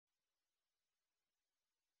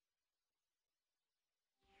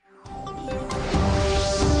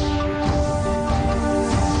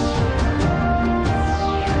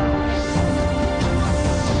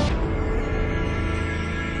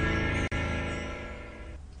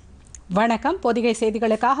வணக்கம். பொதிகை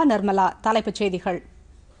செய்திகளுக்காக நிர்மலா. தலைப்புச் செய்திகள்.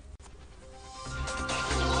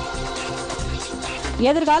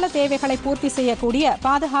 எதிர்கால தேவைகளை பூர்த்தி செய்யக்கூடிய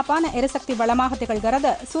பாதுகாப்பான எரிசக்தி வளமாக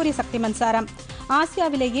திகழ்கிறது சூரிய சக்தி மின்சாரம்.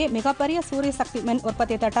 ஆசியாவிலேயே மிகப்பெரிய சூரிய சக்தி மின்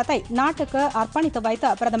உற்பத்தி திட்டத்தை நாட்டுக்கு அர்ப்பணித்து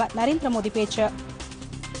வைத்த பிரதமர் நரேந்திர மோடி பேச்சு.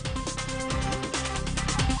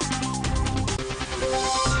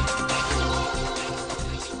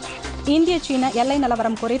 இந்திய சீன எல்லை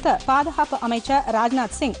நிலவரம் குறித்து பாதுகாப்பு அமைச்சர்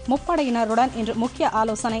ராஜ்நாத் சிங் முப்படையினருடன் இன்று முக்கிய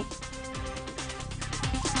ஆலோசனை.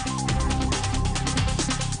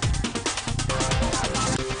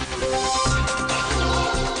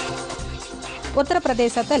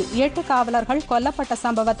 உத்தரப்பிரதேசத்தில் 8 காவலர்கள் கொல்லப்பட்ட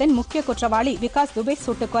சம்பவத்தின் முக்கிய குற்றவாளி விகாஸ் துபே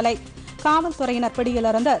சுட்டுக் கொலை. காவல்துறையினர்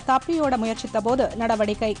பிடியிலிருந்து தப்பியோட முயற்சித்தபோது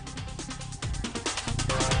நடவடிக்கை.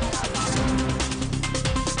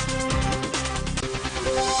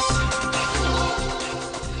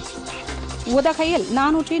 உதகையில்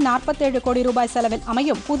 447 கோடி ரூபாய் செலவில்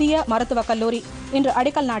அமையும் புதிய மருத்துவக் கல்லூரி இன்று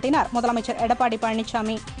அடிக்கல் நாட்டினார் முதலமைச்சர் எடப்பாடி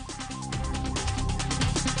பழனிசாமி.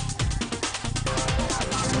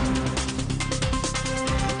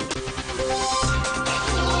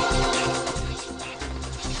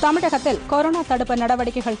 தமிழகத்தில் கொரோனா தடுப்பு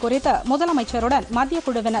நடவடிக்கைகள் குறித்து முதலமைச்சருடன் மத்திய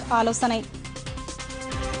குழுவினர் ஆலோசனை.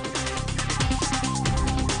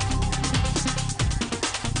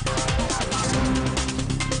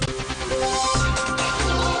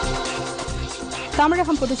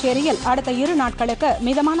 தமிழகம் புதுச்சேரியில் அடுத்த 2 நாட்களுக்கு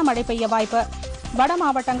மிதமான மழை பெய்ய வாய்ப்பு. வட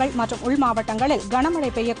மாவட்டங்கள் மற்றும் உள் மாவட்டங்களில் கனமழை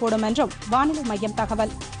பெய்யக்கூடும் என்றும் வானிலை மையம்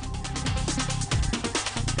தகவல்.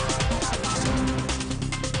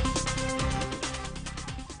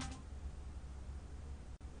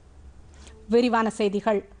 விரிவான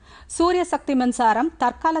செய்திகள். சூரிய சக்தி மின்சாரம்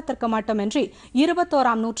தற்காலத்திற்கு மட்டுமின்றி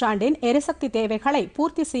 21ஆம் நூற்றாண்டின் எரிசக்தி தேவைகளை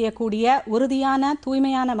பூர்த்தி செய்யக்கூடிய உறுதியான,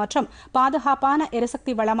 தூய்மையான மற்றும் பாதுகாப்பான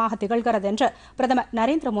எரிசக்தி வளமாக திகழ்கிறது என்று பிரதமர்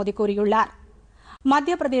நரேந்திர மோடி கூறியுள்ளார்.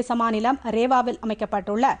 மத்திய பிரதேச மாநிலம் ரேவாவில்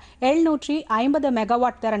அமைக்கப்பட்டுள்ள 750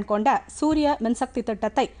 மெகாவாட் திறன் கொண்ட சூரிய மின்சக்தி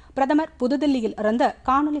திட்டத்தை பிரதமர் புதுதில்லியில் இருந்து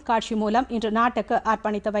காணொலி காட்சி மூலம் இன்று நாட்டுக்கு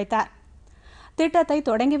அர்ப்பணித்து வைத்தார். திட்டத்தை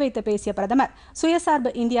தொடங்கி வைத்து பேசிய பிரதமர், சுயசார்பு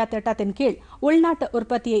இந்தியா திட்டத்தின் கீழ் உள்நாட்டு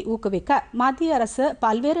உற்பத்தியை ஊக்குவிக்க மத்திய அரசு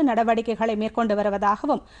பல்வேறு நடவடிக்கைகளை மேற்கொண்டு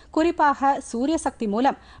வருவதாகவும், குறிப்பாக சூரிய சக்தி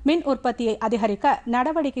மூலம் மின் உற்பத்தியை அதிகரிக்க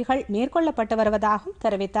நடவடிக்கைகள் மேற்கொள்ளப்பட்டு வருவதாகவும்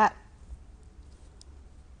தெரிவித்தார்.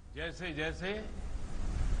 जैसे जैसे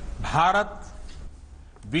भारत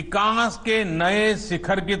विकास के नए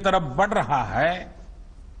शिखर की तरफ बढ़ रहा है,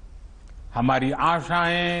 हमारी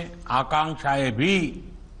आशाएं, आकांक्षाएं भी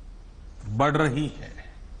बढ़ रही है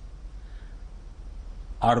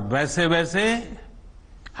और वैसे वैसे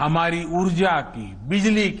हमारी ऊर्जा की,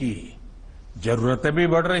 बिजली की जरूरतें भी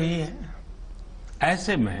बढ़ रही हैं।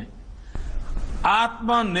 ऐसे में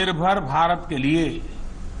आत्मनिर्भर भारत के लिए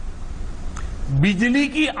बिजली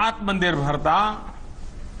की आत्मनिर्भरता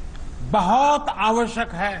बहुत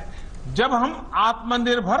आवश्यक है। जब हम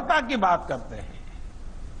आत्मनिर्भरता की बात करते हैं,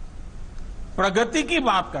 प्रगति की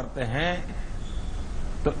बात करते हैं,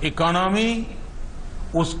 तो इकोनॉमी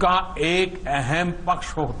उसका एक अहम पक्ष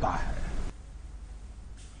होता है.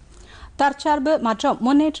 தற்சார்பு மற்றும்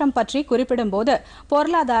முன்னேற்றம் பற்றி குறிப்பிடும்போது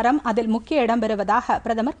பொருளாதாரம் அதில் முக்கிய இடம் பெறுவதாக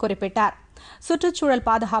பிரதமர் குறிப்பிட்டார். சுற்றுச்சூழல்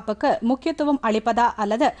பாதுகாப்புக்கு முக்கியத்துவம் அளிப்பதா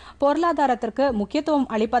அல்லது பொருளாதாரத்திற்கு முக்கியத்துவம்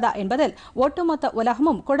அளிப்பதா என்பதில் ஒட்டுமொத்த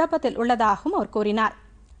உலகமும் குழப்பத்தில் உள்ளதாகவும் அவர் கூறினார்.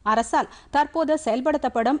 அரசால் தற்போது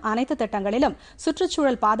செயல்படுத்தப்படும் அனைத்து திட்டங்களிலும்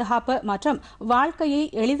சுற்றுச்சூழல் பாதுகாப்பு மற்றும் வாழ்க்கையை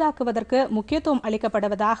எளிதாக்குவதற்கு முக்கியத்துவம்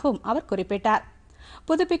அளிக்கப்படுவதாகவும் அவர் குறிப்பிட்டார்.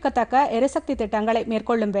 புதுப்பிக்கத்தக்க எரிசக்தி திட்டங்களை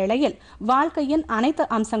மேற்கொள்ளும் வேளையில் வாழ்க்கையின் அனைத்து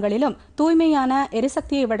அம்சங்களிலும் தூய்மையான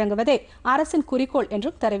எரிசக்தியை வழங்குவதே அரசின் குறிக்கோள்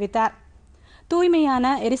என்றும் தெரிவித்தார்.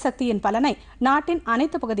 தூய்மையான எரிசக்தியின் பலனை நாட்டின்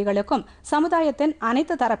அனைத்து பகுதிகளுக்கும், சமுதாயத்தின்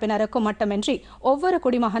அனைத்து தரப்பினருக்கும் மட்டுமின்றி ஒவ்வொரு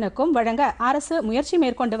குடிமகனுக்கும் வழங்க அரசு முயற்சி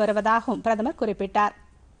மேற்கொண்டு வருவதாகவும் பிரதமர் குறிப்பிட்டார்.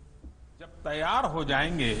 जब तैयार हो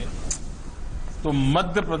जाएंगे तो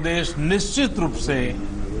मध्य प्रदेश निश्चित रूप से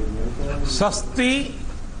सस्ती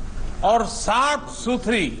और साफ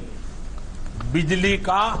सुथरी बिजली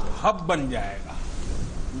का हब बन जाएगा.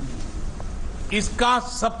 इसका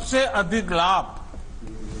सबसे अधिक लाभ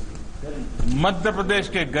मध्य प्रदेश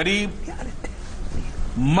के गरीब,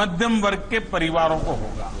 मध्यम वर्ग के परिवारों को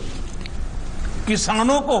होगा,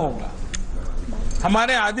 किसानों को होगा,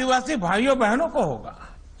 हमारे आदिवासी भाइयों बहनों को होगा.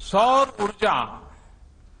 सौर ऊर्जा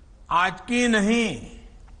आज की नहीं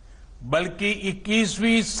बल्कि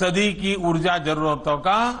 21वीं सदी की ऊर्जा जरूरतों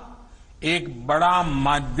का एक बड़ा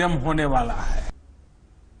माध्यम होने वाला है.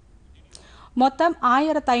 மொத்தம்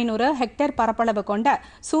 1500 ஹெக்டேர் பரப்பளவு கொண்ட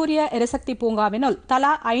சூரிய எரிசக்தி பூங்காவினுள்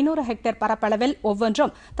தலா 500 ஹெக்டேர் பரப்பளவில்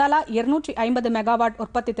ஒவ்வொன்றும் தலா 250 மெகாவாட்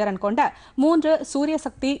உற்பத்தி திறன் கொண்ட 3 சூரிய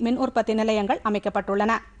சக்தி மின் உற்பத்தி நிலையங்கள்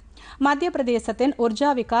அமைக்கப்பட்டுள்ளன. மத்திய பிரதேசத்தின் உர்ஜா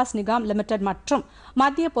விகாஸ் நிகாம் லிமிடெட் மற்றும்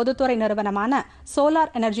மத்திய பொதுத்துறை நிறுவனமான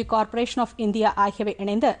solar energy corporation of India ஆகியவை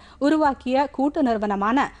இணைந்து உருவாக்கிய கூட்டு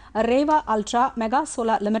நிறுவனமான Rewa ultra mega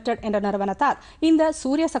solar limited என்ற நிறுவனத்தால் இந்த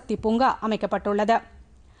சூரிய சக்தி பூங்கா அமைக்கப்பட்டுள்ளது.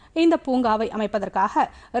 இந்த பூங்காவை அமைப்பதற்காக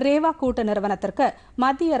ரேவா கூட்டு நிறுவனத்திற்கு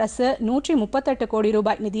மத்திய அரசு 138 கோடி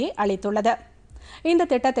ரூபாய் நிதியை அளித்துள்ளது. இந்த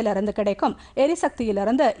திட்டத்திலிருந்து கிடைக்கும்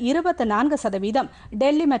எரிசக்தியிலிருந்து 24%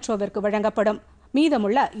 டெல்லி மெட்ரோவிற்கு வழங்கப்படும்.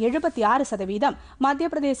 மீதமுள்ள 76% மத்திய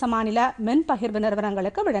பிரதேச மாநில மின் பகிர்வு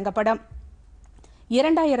நிறுவனங்களுக்கு வழங்கப்படும்.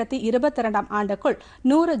 2022ஆம் ஆண்டுக்குள்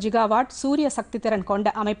 100 ஜிகாவாட் சூரிய சக்தி திறன்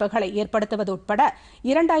கொண்ட அமைப்புகளை ஏற்படுத்துவது உட்பட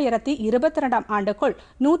 2022ஆம் ஆண்டுக்குள்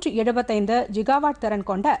 175 ஜிகாவாட் திறன்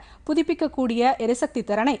கொண்ட புதுப்பிக்கக்கூடிய எரிசக்தி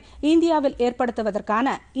திறனை இந்தியாவில்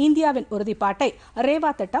ஏற்படுத்துவதற்கான இந்தியாவின் உறுதிப்பாட்டை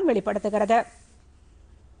ரேவா திட்டம் வெளிப்படுத்துகிறது.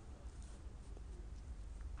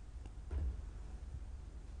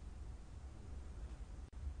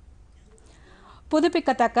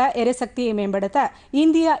 புதுப்பிக்கத்தக்க எரிசக்தியை மேம்படுத்த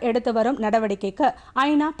இந்தியா எடுத்து வரும் நடவடிக்கைக்கு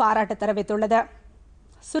ஐநா பாராட்டு தெரிவித்துள்ளது.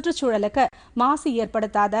 சுற்றுச்சூழலுக்கு மாசு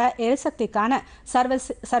ஏற்படுத்தாத எரிசக்திக்கான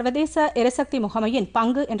சர்வதேச எரிசக்தி முகமையின்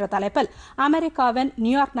பங்கு என்ற தலைப்பில் அமெரிக்காவின்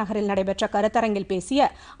நியூயார்க் நகரில் நடைபெற்ற கருத்தரங்கில் பேசிய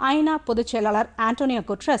ஐநா பொதுச் செயலாளர் ஆண்டோனியோ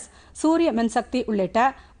குட்ரஸ் சூரிய மின்சக்தி உள்ளிட்ட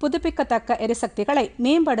புதுப்பிக்கத்தக்க எரிசக்திகளை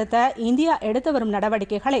மேம்படுத்த இந்தியா எடுத்து வரும்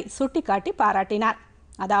நடவடிக்கைகளை சுட்டிக்காட்டி பாராட்டினார்.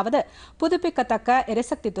 அதாவது புதுப்பிக்கத்தக்க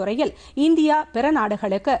எரிசக்தி துறையில் இந்தியா பிற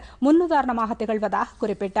நாடுகளுக்கு முன்னுதாரணமாக திகழ்வதாக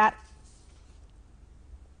குறிப்பிட்டார்.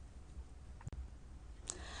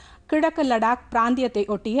 கிழக்கு லடாக் பிராந்தியத்தை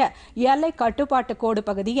ஒட்டிய எல்லை கட்டுப்பாட்டு கோடு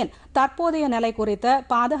பகுதியின் தற்போதைய நிலை குறித்து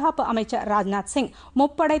பாதுகாப்பு அமைச்சர் ராஜ்நாத் சிங்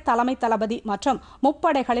முப்படை தலைமை தளபதி மற்றும்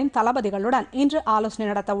முப்படைகளின் தளபதிகளுடன் இன்று ஆலோசனை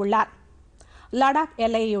நடத்த உள்ளார். லடாக்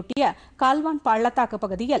எல்லையொட்டிய கல்வான் பள்ளத்தாக்கு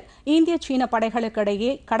பகுதியில் இந்திய சீன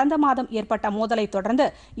படைகளுக்கிடையே கடந்த மாதம் ஏற்பட்ட மோதலை தொடர்ந்து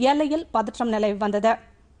எல்லையில் பதற்றம் நிலவி வந்தது.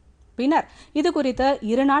 பின்னர் இதுகுறித்து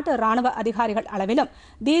இருநாட்டு ராணுவ அதிகாரிகள் அளவிலும்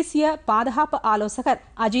தேசிய பாதுகாப்பு ஆலோசகர்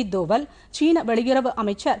அஜித் தோவல் சீன வெளியுறவு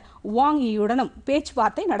அமைச்சர் வாங் யியுடனும்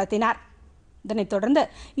பேச்சுவார்த்தை நடத்தினார். இதனைத் தொடர்ந்து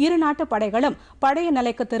இருநாட்டு படைகளும் பழைய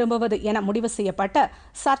நிலைக்கு திரும்புவது என முடிவு செய்யப்பட்ட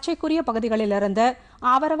சர்ச்சைக்குரிய பகுதிகளிலிருந்து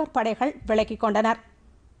அவரவர் படைகள் விலக்கிக் கொண்டனர்.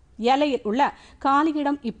 எல்லையில் உள்ள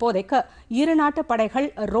காலியிடம் இப்போதைக்கு இருநாட்டு படைகள்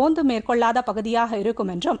ரோந்து மேற்கொள்ளாத பகுதியாக இருக்கும்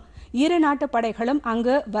என்றும் இருநாட்டு படைகளும்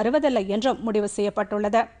அங்கு வருவதில்லை என்றும் முடிவு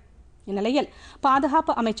செய்யப்பட்டுள்ளது. இந்நிலையில்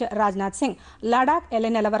பாதுகாப்பு அமைச்சர் ராஜ்நாத் சிங் லடாக்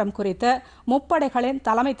எல்லை நிலவரம் குறித்து முப்படைகளின்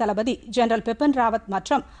தலைமை தளபதி ஜெனரல் பிபின் ராவத்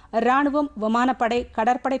மற்றும் ராணுவம், விமானப்படை,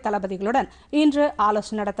 கடற்படை தளபதிகளுடன் இன்று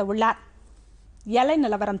ஆலோசனை நடத்த உள்ளார். எல்லை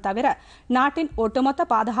நிலவரம் தவிர நாட்டின் ஒட்டுமொத்த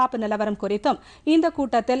பாதுகாப்பு நிலவரம் குறித்தும் இந்த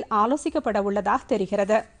கூட்டத்தில் ஆலோசிக்கப்பட உள்ளதாக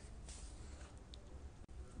தெரிகிறது.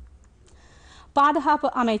 பாதுகாப்பு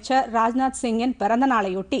அமைச்சர் ராஜ்நாத் சிங்கின் பிறந்த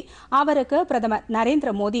நாளையொட்டி அவருக்கு பிரதமர் நரேந்திர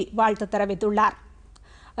மோடி வாழ்த்து தெரிவித்துள்ளார்.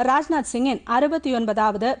 ராஜ்நாத் சிங்கின்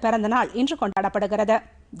 69வது பிறந்த நாள் இன்று கொண்டாடப்படுகிறது.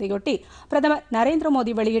 இதையொட்டி பிரதமர் நரேந்திர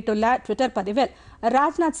மோடி வெளியிட்டுள்ள ட்விட்டர் பதிவில்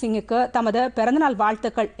ராஜ்நாத் சிங்குக்கு தமது பிறந்தநாள்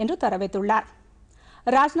வாழ்த்துக்கள் என்று தெரிவித்துள்ளார்.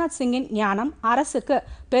 ராஜ்நாத் சிங்கின் ஞானம் அரசுக்கு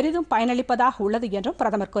பெரிதும் பயனளிப்பதாக உள்ளது என்றும்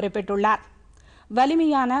பிரதமர் குறிப்பிட்டுள்ளார்.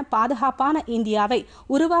 வலிமையான பாதுகாப்பான இந்தியாவை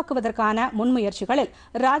உருவாக்குவதற்கான முன்முயற்சிகளில்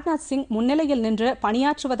ராஜ்நாத் சிங் முன்னிலையில் நின்று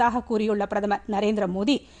பணியாற்றுவதாக கூறியுள்ள பிரதமர் நரேந்திர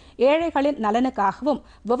மோடி ஏழைகளின் நலனுக்காகவும்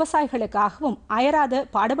விவசாயிகளுக்காகவும் அயராது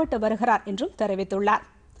பாடுபட்டு வருகிறார் என்றும் தெரிவித்துள்ளார்.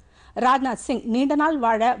 ராஜ்நாத் சிங் நீண்ட நாள்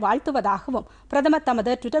வாழ வாழ்த்துவதாகவும் பிரதமர்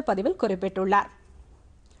தமது ட்விட்டர் பதிவில் குறிப்பிட்டுள்ளார்.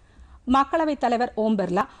 மக்களவைத் தலைவர் ஓம்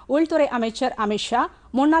பிர்லா, உள்துறை அமைச்சர் அமித்ஷா,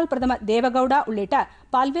 முன்னாள் பிரதமர் தேவகவுடா உள்ளிட்ட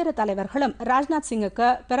பல்வேறு தலைவர்களும் ராஜ்நாத் சிங்குக்கு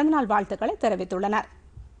பிறந்தநாள் வாழ்த்துக்களை தெரிவித்துள்ளனர்.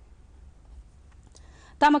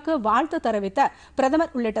 தமக்கு வாழ்த்து தெரிவித்த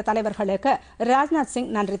பிரதமர் உள்ளிட்ட தலைவர்களுக்கு ராஜ்நாத்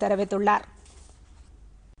சிங் நன்றி தெரிவித்துள்ளார்.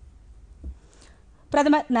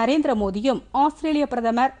 பிரதமர் நரேந்திர மோடியும் ஆஸ்திரேலிய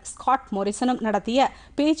பிரதமர் ஸ்காட் மோரிசனும் நடத்திய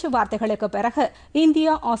பேச்சுவார்த்தைகளுக்கு பிறகு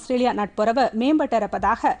இந்தியா ஆஸ்திரேலியா நட்புறவு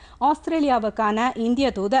மேம்பட்டிருப்பதாக ஆஸ்திரேலியாவுக்கான இந்திய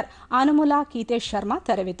தூதர் அனுமுலா கீதேஷ் சர்மா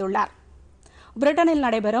தெரிவித்துள்ளார். பிரிட்டனில்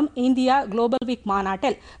நடைபெறும் இந்தியா குளோபல் வீக்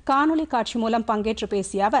மாநாட்டில் காணொலி காட்சி மூலம் பங்கேற்று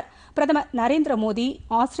பேசிய அவர் பிரதமர் நரேந்திர மோடி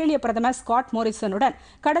ஆஸ்திரேலிய பிரதமர் ஸ்காட் மோரிசனுடன்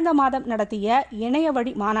கடந்த மாதம் நடத்திய இணைய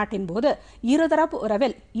வழி மாநாட்டின் போது இருதரப்பு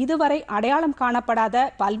உறவில் இதுவரை அடையாளம் காணப்படாத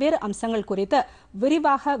பல்வேறு அம்சங்கள் குறித்து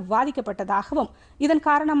விரிவாக விவாதிக்கப்பட்டதாகவும் இதன்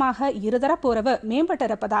காரணமாக இருதரப்பு உறவு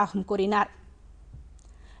மேம்பட்டிருப்பதாகவும் கூறினார்.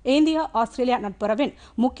 இந்தியா ஆஸ்திரேலியா நட்புறவின்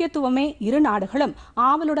முக்கியத்துவமே இரு நாடுகளும்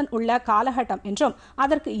ஆவலுடன் உள்ள காலகட்டம் என்றும்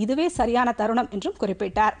அதற்கு இதுவே சரியான தருணம் என்றும்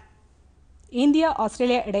குறிப்பிட்டார். இந்தியா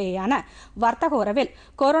ஆஸ்திரேலியா இடையேயான வர்த்தக உறவில்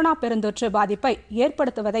கொரோனா பெருந்தொற்று பாதிப்பை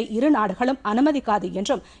ஏற்படுத்துவதை இரு நாடுகளும் அனுமதிக்காது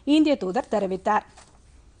என்றும் இந்திய தூதர் தெரிவித்தார்.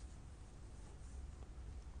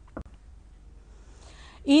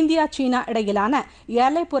 இந்தியா சீனா இடையிலான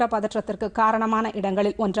எல்லைப்புற பதற்றத்திற்கு காரணமான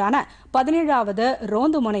இடங்களில் ஒன்றான 17வது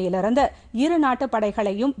ரோந்து முனையிலிருந்து இரு நாட்டு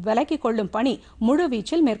படைகளையும் விலக்கிக் கொள்ளும் பணி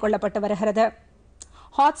முழுவீச்சில் மேற்கொள்ளப்பட்டு வருகிறது.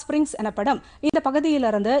 ஹாட் ஸ்பிரிங்ஸ் எனப்படும் இந்த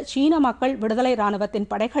பகுதியிலிருந்து சீன மக்கள் விடுதலை ராணுவத்தின்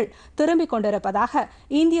படைகள் திரும்பிக் கொண்டிருப்பதாக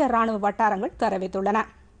இந்திய ராணுவ வட்டாரங்கள் தெரிவித்துள்ளன.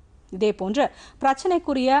 இதேபோன்று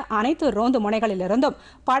பிரச்சினைக்குரிய அனைத்து ரோந்து முனைகளிலிருந்தும்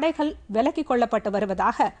படைகள் விலக்கிக் கொள்ளப்பட்டு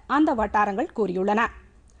வருவதாக அந்த வட்டாரங்கள் கூறியுள்ளன.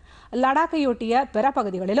 லடாக்கையொட்டிய பிற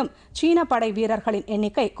பகுதிகளிலும் சீன படை வீரர்களின்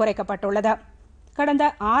எண்ணிக்கை குறைக்கப்பட்டுள்ளது. கடந்த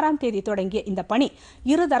 6ஆம் தேதி தொடங்கிய இந்த பணி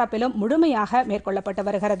இருதரப்பிலும் முழுமையாக மேற்கொள்ளப்பட்டு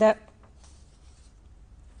வருகிறது.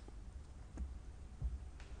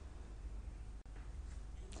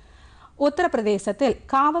 உத்தரப்பிரதேசத்தில்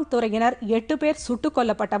காவல்துறையினர் 8 பேர் சுட்டுக்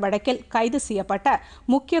கொல்லப்பட்ட வழக்கில் கைது செய்யப்பட்ட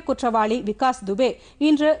முக்கிய குற்றவாளி விகாஸ் துபே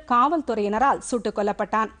இன்று காவல்துறையினரால் சுட்டுக்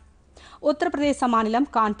கொல்லப்பட்டான். உத்தரப்பிரதேச மாநிலம்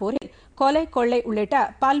கான்பூரில் கொலை, கொள்ளை உள்ளிட்ட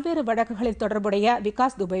பல்வேறு வழக்குகளில் தொடர்புடைய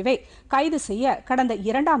விகாஸ் துபேவை கைது செய்ய கடந்த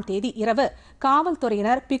 2ஆம் தேதி இரவு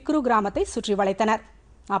காவல்துறையினர் பிக்ரு கிராமத்தை சுற்றி வளைத்தனர்.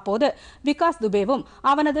 அப்போது விகாஸ் துபேவும்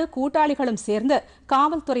அவனது கூட்டாளிகளும் சேர்ந்து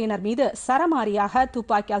காவல்துறையினர் மீது சரமாரியாக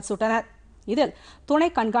துப்பாக்கியால் சுட்டனர். இதில் துணை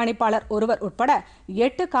கண்காணிப்பாளர் ஒருவர் உட்பட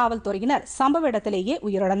 8 காவல்துறையினர் சம்பவ இடத்திலேயே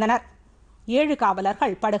உயிரிழந்தனர். 7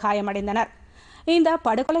 காவலர்கள் படுகாயமடைந்தனர். இந்த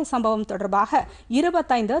படுகொலை சம்பவம் தொடர்பாக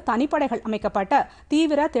 25 தனிப்படைகள் அமைக்கப்பட்ட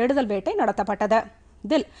தீவிர தேடுதல் வேட்டை நடத்தப்பட்டது.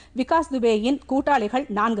 இதில் விகாஸ் துபேயின் கூட்டாளிகள்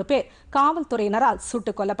 4 பேர் காவல்துறையினரால்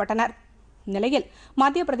சுட்டுக் கொல்லப்பட்டனர். நிலையில்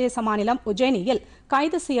மத்திய பிரதேச மாநிலம் உஜ்ஜயினியில்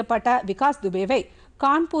கைது செய்யப்பட்ட விகாஸ் துபேவை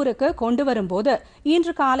கான்பூருக்கு கொண்டு வரும்போது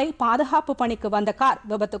இன்று காலை பாதுகாப்பு பணிக்கு வந்த கார்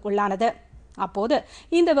விபத்துக்குள்ளானது. அப்போது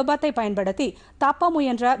இந்த விபத்தை பயன்படுத்தி தப்ப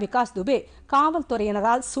முயன்ற விகாஸ் துபே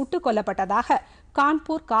காவல்துறையினரால் சுட்டுக் கொல்லப்பட்டதாக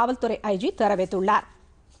கான்பூர் காவல்துறை ஐஜி தெரிவித்துள்ளார்.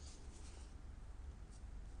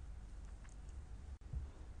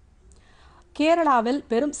 கேரளாவில்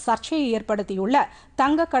பெரும் சர்ச்சையை ஏற்படுத்தியுள்ள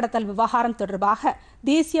தங்க கடத்தல் விவகாரம் தொடர்பாக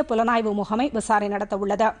தேசிய புலனாய்வு முகமை விசாரணை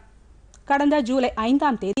நடத்தவுள்ளது. கடந்த ஜூலை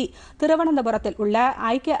 5ஆம் தேதி திருவனந்தபுரத்தில் உள்ள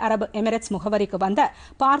ஐக்கிய அரபு எமிரேட்ஸ் முகவரிக்கு வந்த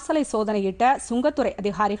பார்சலை சோதனையிட்ட சுங்கத்துறை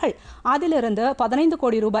அதிகாரிகள் அதிலிருந்து 15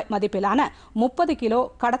 கோடி ரூபாய் மதிப்பிலான 30 கிலோ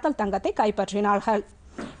கடத்தல் தங்கத்தை கைப்பற்றினார்கள்.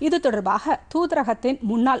 இது தொடர்பாக தூதரகத்தின்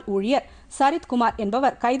முன்னாள் ஊழியர் சரித்குமார்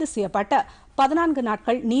என்பவர் கைது செய்யப்பட்ட 14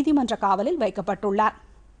 நாட்கள் நீதிமன்ற காவலில் வைக்கப்பட்டுள்ளார்.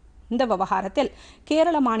 இந்த விவகாரத்தில்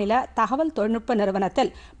கேரள மாநில தகவல் தொழில்நுட்ப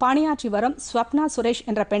நிறுவனத்தில் பணியாற்றி வரும் ஸ்வப்னா சுரேஷ்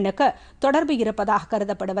என்ற பெண்ணுக்கு தொடர்பு இருப்பதாக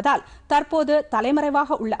கருதப்படுவதால் தற்போது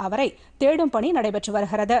தலைமறைவாக உள்ள அவரை தேடும் பணி நடைபெற்று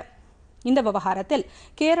வருகிறது. இந்த விவகாரத்தில்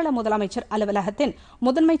கேரள முதலமைச்சர் அலுவலகத்தின்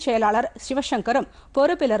முதன்மை செயலாளர் சிவசங்கரும்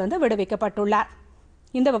பொறுப்பிலிருந்து விடுவிக்கப்பட்டுள்ளார்.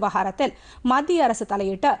 இந்த விவகாரத்தில் மத்திய அரசு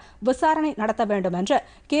தலையிட்டு விசாரணை நடத்த வேண்டும் என்று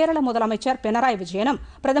கேரள முதலமைச்சர் பினராயி விஜயனும்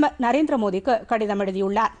பிரதமர் நரேந்திர மோடிக்கு கடிதம்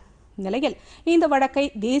எழுதியுள்ளார். நிலையில் இந்த வழக்கை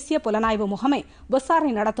தேசிய புலனாய்வு முகமை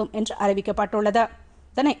விசாரணை நடத்தும் என்று அறிவிக்கப்பட்டுள்ளது.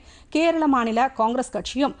 இதனை கேரள மாநில காங்கிரஸ்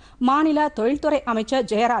கட்சியும் மாநில தொழில்துறை அமைச்சர்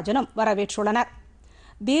ஜெயராஜனும் வரவேற்றுள்ளனர்.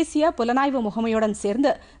 தேசிய புலனாய்வு முகமையுடன்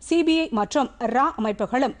சேர்ந்து சிபிஐ மற்றும் ரா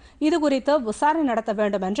அமைப்புகளும் இதுகுறித்து விசாரணை நடத்த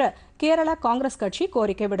வேண்டும் என்று கேரள காங்கிரஸ் கட்சி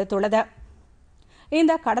கோரிக்கை விடுத்துள்ளது.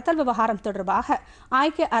 இந்த கடத்தல் விவகாரம் தொடர்பாக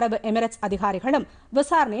ஐக்கிய அரபு எமிரேட்ஸ் அதிகாரிகளும்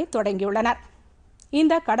விசாரணையை தொடங்கியுள்ளனர்.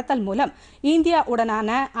 இந்த கடத்தல் மூலம் இந்தியா உடனான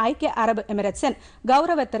ஐக்கிய அரபு எமிரேட்ஸின்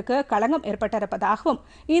கௌரவத்திற்கு களங்கம் ஏற்பட்டிருப்பதாகவும்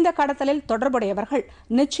இந்த கடத்தலில் தொடர்புடையவர்கள்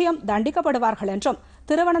நிச்சயம் தண்டிக்கப்படுவார்கள் என்றும்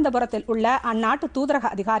திருவனந்தபுரத்தில் உள்ள அந்நாட்டு தூதரக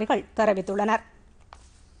அதிகாரிகள் தெரிவித்துள்ளனர்.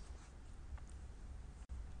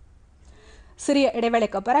 சிறிய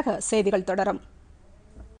இடைவேளைக்கு பிறகு செய்திகள் தொடரும்.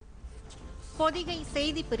 பொதிகை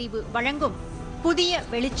செய்தி பிரிவு வழங்கும் புதிய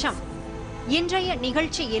வெளிச்சம். இன்றைய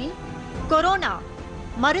நிகழ்ச்சியில் கொரோனா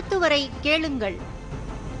மருத்துவரை கேளுங்கள்.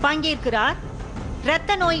 பங்கேற்கிறார்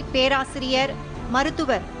இரத்த நோய் பேராசிரியர்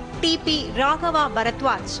மருத்துவர் டிபி ராகவா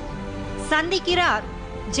பரத்வாஜ். சந்திக்கிறார்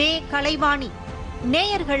ஜே கலைவாணி.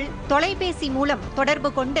 நேயர்கள் தொலைபேசி மூலம்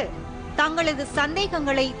தொடர்பு கொண்டு தங்களது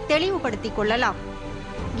சந்தேகங்களை தெளிவுபடுத்திக் கொள்ளலாம்.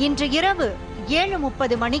 இன்று இரவு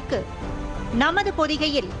 7:30 மணிக்கு நமது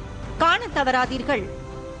பொதிகையில் காண தவறாதீர்கள்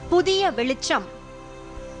புதிய வெளிச்சம்.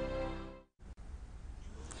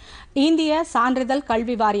 இந்திய சான்றிதழ்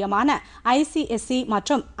கல்வி வாரியமான ICSE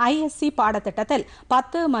மற்றும் ISC பாடத்திட்டத்தில்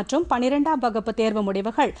 10 மற்றும் 12ஆம் வகுப்பு தேர்வு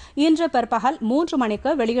முடிவுகள் இன்று பிற்பகல் 3 மணிக்கு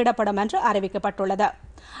வெளியிடப்படும் என்று அறிவிக்கப்பட்டுள்ளது.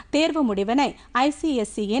 தேர்வு முடிவினை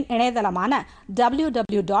ICSE-யின் இணையதளமான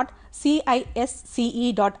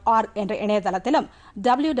www.cisce.org என்ற இணையதளத்திலும்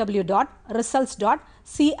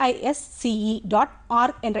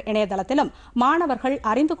www.results.cisce.org என்ற இணையதளத்திலும் மாணவர்கள்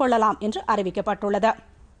அறிந்து கொள்ளலாம் என்று அறிவிக்கப்பட்டுள்ளது.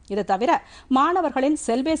 இது தவிர மாணவர்களின்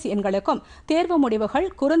செல்பேசி எண்களுக்கும் தேர்வு முடிவுகள்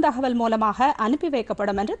குறுந்தகவல் மூலமாக அனுப்பி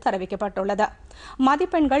வைக்கப்படும் என்று தெரிவிக்கப்பட்டுள்ளது.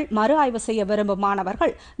 மதிப்பெண்கள் மறு ஆய்வு செய்ய விரும்பும்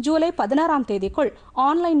மாணவர்கள் ஜூலை 16ஆம் தேதிக்குள்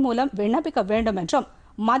ஆன்லைன் மூலம் விண்ணப்பிக்க வேண்டும் என்றும்,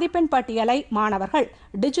 மதிப்பெண் பட்டியலை மாணவர்கள்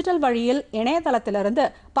டிஜிட்டல் வழியில் இணையதளத்திலிருந்து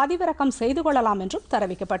பதிவிறக்கம் செய்து கொள்ளலாம் என்றும்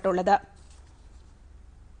தெரிவிக்கப்பட்டுள்ளது.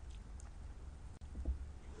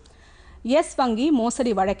 எஸ் வங்கி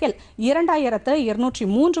மோசடி வழக்கில்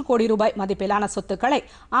 2203 கோடி ரூபாய் மதிப்பிலான சொத்துக்களை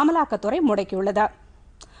அமலாக்கத்துறை முடக்கியுள்ளது.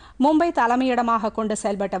 மும்பை தலைமையிடமாக கொண்டு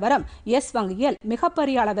செயல்பட்டு வரும் எஸ் வங்கியில்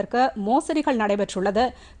மிகப்பெரிய அளவிற்கு மோசடிகள் நடைபெற்றுள்ளது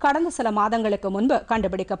கடந்த சில மாதங்களுக்கு முன்பு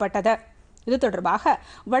கண்டுபிடிக்கப்பட்டது. இது தொடர்பாக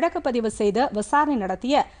வழக்கு பதிவு செய்து விசாரணை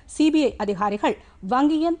நடத்திய சிபிஐ அதிகாரிகள்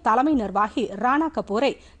வங்கியின் தலைமை நிர்வாகி ராணா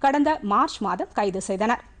கபூரை கடந்த மார்ச் மாதம் கைது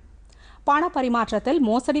செய்தனர். பண பரிமாற்றத்தில்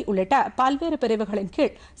மோசடி உள்ளிட்ட பல்வேறு பிரிவுகளின்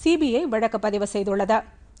கீழ் சிபிஐ வழக்கு பதிவு செய்துள்ளது.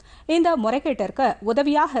 இந்த முறைகேட்டிற்கு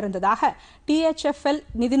உதவியாக இருந்ததாக THFL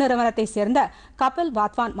நிதி நிறுவனத்தை சேர்ந்த கபில்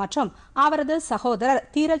வாத்வான் மற்றும் அவரது சகோதரர்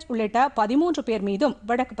தீரஜ் உள்ளிட்ட 13 பேர் மீதும்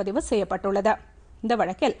வழக்கு பதிவு செய்யப்பட்டுள்ளது. இந்த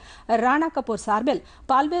வழக்கில் ராணா கபூர் சார்பில்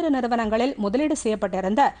பல்வேறு நிறுவனங்களில் முதலீடு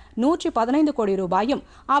செய்யப்பட்டிருந்த 115 கோடி ரூபாயும்,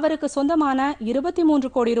 அவருக்கு சொந்தமான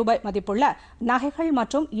 23 கோடி ரூபாய் மதிப்புள்ள நகைகள்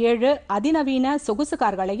மற்றும் 7 அதிநவீன சொகுசு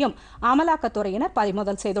கார்களையும் அமலாக்கத்துறையினர்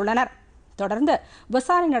பறிமுதல் செய்துள்ளனர். தொடர்ந்து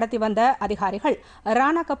விசாரணை நடத்தி வந்த அதிகாரிகள்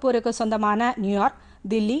ராணா கபூருக்கு சொந்தமான நியூயார்க்,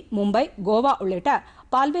 தில்லி, மும்பை, கோவா உள்ளிட்ட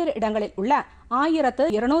பல்வேறு இடங்களில் உள்ள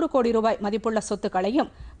 1200 கோடி ரூபாய் மதிப்புள்ள சொத்துக்களையும்,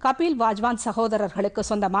 கபில் வாஜ்வான் சகோதரர்களுக்கு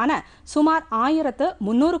சொந்தமான சுமார்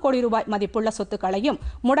 1300 கோடி ரூபாய் மதிப்புள்ள சொத்துக்களையும்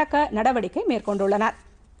முடக்க நடவடிக்கை மேற்கொண்டுள்ளனர்.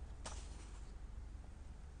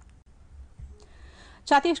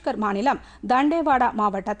 சத்தீஸ்கர் மாநிலம் தண்டேவாடா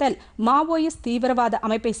மாவட்டத்தில் மாவோயிஸ்ட் தீவிரவாத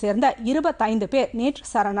அமைப்பை சேர்ந்த 25 பேர் நேற்று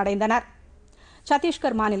சரணடைந்தனர்.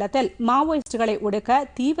 சத்தீஸ்கர் மாநிலத்தில் மாவோயிஸ்டுகளை ஒடுக்க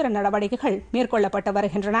தீவிர நடவடிக்கைகள் மேற்கொள்ளப்பட்டு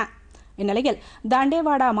வருகின்றன. இந்நிலையில்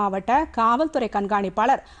தண்டேவாடா மாவட்ட காவல்துறை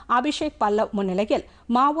கண்காணிப்பாளர் அபிஷேக் பல்லவ் முன்னிலையில்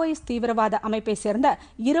மாவோயிஸ்ட் தீவிரவாத அமைப்பை சேர்ந்த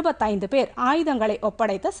 25 பேர் ஆயுதங்களை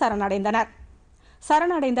ஒப்படைத்து சரணடைந்தனர்.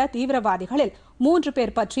 சரணடைந்த தீவிரவாதிகளில் 3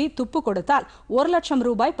 பேர் பற்றி துப்பு கொடுத்தால் 1 லட்சம்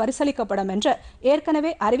ரூபாய் பரிசளிக்கப்படும் என்று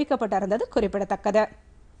ஏற்கனவே அறிவிக்கப்பட்டிருந்தது குறிப்பிடத்தக்கது.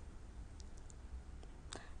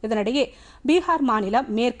 இதனிடையே பீகார் மாநிலம்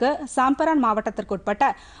மேற்கு சாம்பரான் மாவட்டத்திற்குட்பட்ட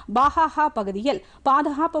பாஹாஹா பகுதியில்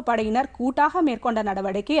பாதுகாப்பு படையினர் கூட்டாக மேற்கொண்ட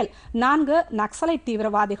நடவடிக்கையில் 4 நக்சலைட்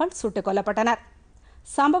தீவிரவாதிகள் சுட்டுக் கொல்லப்பட்டனர்.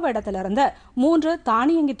 சம்பவ இடத்திலிருந்து 3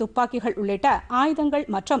 தானியங்கி துப்பாக்கிகள் உள்ளிட்ட ஆயுதங்கள்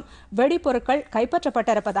மற்றும் வெடிப்பொருட்கள்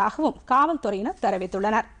கைப்பற்றப்பட்டிருப்பதாகவும் காவல்துறையினர்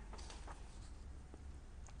தெரிவித்துள்ளனர்.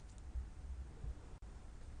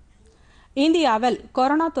 இந்தியாவில்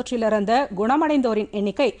கொரோனா தொற்றிலிருந்து குணமடைந்தோரின்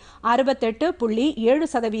எண்ணிக்கை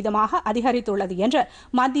 68.7% அதிகரித்துள்ளது என்று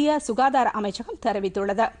மத்திய சுகாதார அமைச்சகம்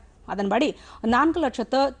தெரிவித்துள்ளது. அதன்படி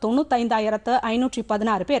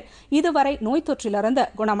 4,95,516 பேர் இதுவரை நோய் தொற்றிலிருந்து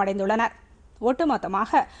குணமடைந்துள்ளனர்.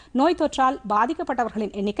 ஒட்டுமொத்தமாக நோய் தொற்றால்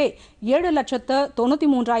பாதிக்கப்பட்டவர்களின் எண்ணிக்கை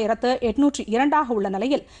 7,93,802 உள்ள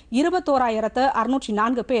நிலையில்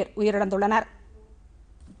 21,604 பேர் உயிரிழந்துள்ளனர்.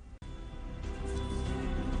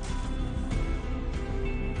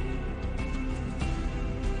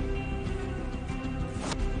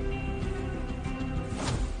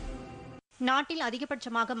 நாட்டில்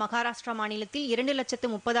அதிகபட்சமாக மகாராஷ்டிரா மாநிலத்தில்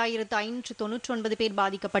 2,30,599 பேர்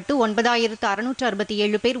பாதிக்கப்பட்டு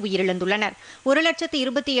 9,667 பேர் உயிரிழந்துள்ளனர்.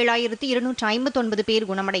 1,27,259 பேர்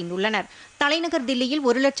குணமடைந்துள்ளனர். தலைநகர் தில்லியில்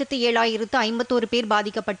 1,07,051 பேர்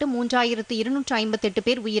பாதிக்கப்பட்டு 3,258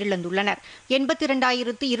 பேர் உயிரிழந்துள்ளனர்.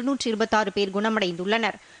 82,226 பேர்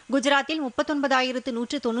குணமடைந்துள்ளனர். குஜராத்தில்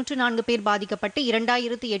 39,194 பேர் பாதிக்கப்பட்டு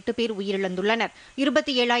 2,008 பேர் உயிரிழந்துள்ளனர்.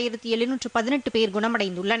 27,718 பேர்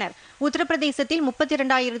குணமடைந்துள்ளனர். உத்தரப்பிரதேசத்தில்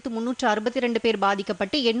 32,362 பேர்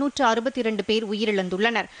பாதிக்கப்பட்டு 862 பேர்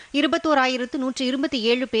உயிரிழந்துள்ளனர்.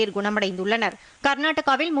 21,127 பேர் குணமடைந்துள்ளனர்.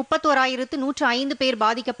 கர்நாடகாவில் 31,105 பேர்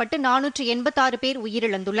பாதிக்கப்பட்டு 486 பேர்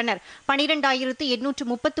உயிரிழந்துள்ளனர்.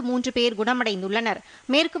 12,833 பேர் குணமடைந்துள்ளனர்.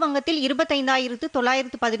 மேற்கு வங்கத்தில்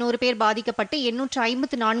 25,911 பேர் பாதிக்கப்பட்டு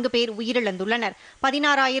 854 பேர் உயிரிழந்துள்ளனர்.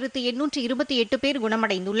 16,828 பேர்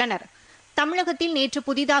குணமடைந்துள்ளனர். தமிழகத்தில் நேற்று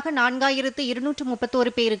புதிதாக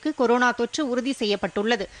 4,231 பேருக்கு கொரோனா தொற்று உறுதி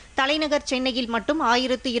செய்யப்பட்டுள்ளது. தலைநகர் சென்னையில் மட்டும்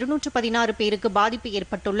 1,216 பேருக்கு பாதிப்பு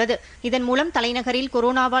ஏற்பட்டுள்ளது. இதன் மூலம் தலைநகரில்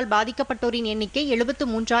கொரோனாவால் பாதிக்கப்பட்டோரின் எண்ணிக்கை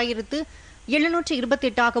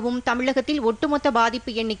 73,728ஆகவும், தமிழகத்தில் ஒட்டுமொத்த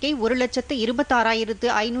பாதிப்பு எண்ணிக்கை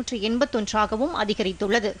 1,26,581ஆகவும்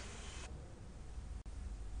அதிகரித்துள்ளது.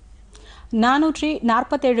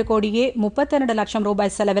 447 கோடியே 32 லட்சம்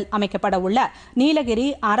ரூபாய் செலவில் அமைக்கப்பட உள்ள நீலகிரி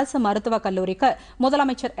அரசு மருத்துவக் கல்லூரிக்கு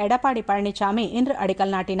முதலமைச்சர் எடப்பாடி பழனிசாமி இன்று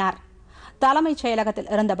அடிக்கல் நாட்டினார். தலைமைச் செயலகத்தில்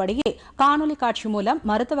இருந்தபடியே காணொலி காட்சி மூலம்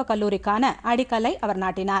மருத்துவக் கல்லூரிக்கான அடிக்கல்லை அவர்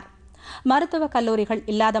நாட்டினார். மருத்துவக் கல்லூரிகள்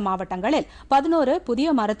இல்லாத மாவட்டங்களில் 11 புதிய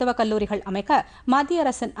மருத்துவக் கல்லூரிகள் அமைக்க மத்திய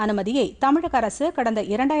அரசின் அனுமதியை தமிழக அரசு கடந்த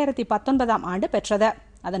 2019ஆம் ஆண்டு பெற்றது.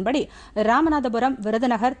 அதன்படி ராமநாதபுரம்,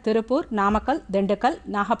 விருதுநகர், திருப்பூர், நாமக்கல், திண்டுக்கல்,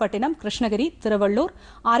 நாகப்பட்டினம், கிருஷ்ணகிரி, திருவள்ளூர்,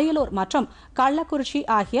 அரியலூர் மற்றும் கள்ளக்குறிச்சி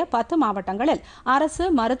ஆகிய 10 மாவட்டங்களில் அரசு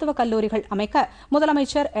மருத்துவக் கல்லூரிகள் அமைக்க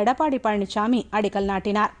முதலமைச்சர் எடப்பாடி பழனிசாமி அடிக்கல்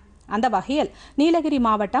நாட்டினார். அந்த வகையில் நீலகிரி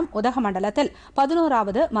மாவட்டம் உதகமண்டலத்தில்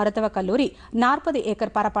 11வது மருத்துவக் கல்லூரி 40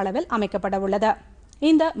 ஏக்கர் பரப்பளவில் அமைக்கப்பட உள்ளது.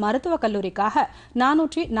 இந்த மருத்துவக் கல்லூரிக்காக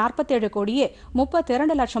 447 கோடியே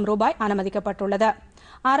 32 லட்சம் ரூபாய் அனுமதிக்கப்பட்டுள்ளது.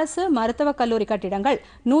 அரசு மருத்துவக் கல்லூரி கட்டிடங்கள்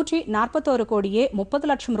 141 கோடியே 30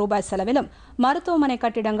 லட்சம் ரூபாய் செலவிலும், மருத்துவமனை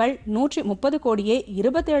கட்டிடங்கள் 130 கோடியே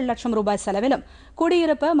 27 லட்சம் ரூபாய் செலவிலும்,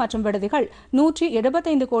 குடியிருப்பு மற்றும் விடுதிகள்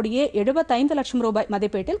 175 கோடியே 75 லட்சம் ரூபாய்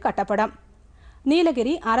மதிப்பீட்டில் கட்டப்படும்.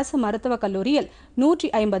 நீலகிரி அரசு மருத்துவக் கல்லூரியில்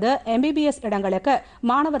 150 MBBS இடங்களுக்கு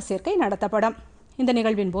மாணவர் சேர்க்கை நடத்தப்படும். இந்த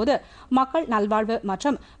நிகழ்வின் போது மக்கள் நல்வாழ்வு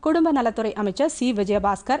மற்றும் குடும்ப நலத்துறை அமைச்சர் சி.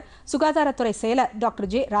 விஜயபாஸ்கர், சுகாதாரத்துறை செயலர் டாக்டர்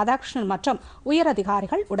ஜே. ராதாகிருஷ்ணன் மற்றும்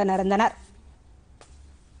உயரதிகாரிகள் உடனிருந்தனர்.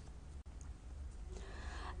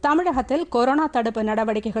 தமிழகத்தில் கொரோனா தடுப்பு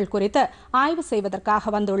நடவடிக்கைகள் குறித்து ஆய்வு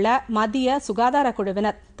செய்வதற்காக வந்துள்ள மத்திய சுகாதார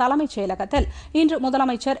குழுவினர் தலைமைச் செயலகத்தில் இன்று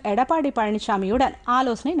முதலமைச்சர் எடப்பாடி பழனிசாமியுடன்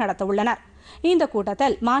ஆலோசனை நடத்தவுள்ளனர். இந்த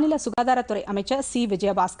கூட்டத்தில் மாநில சுகாதாரத்துறை அமைச்சர் சி.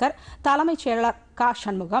 விஜயபாஸ்கர், தலைமைச் செயலர் க.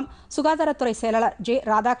 சண்முகம், சுகாதாரத்துறை செயலாளர் ஜே.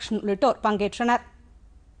 ராதாகிருஷ்ணன் உள்ளிட்டோர் பங்கேற்றனர்.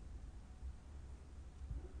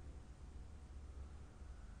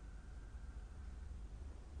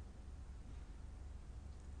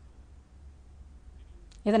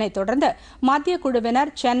 இதனைத் தொடர்ந்து மத்திய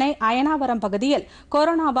குழுவினர் சென்னை அயனாவரம் பகுதியில்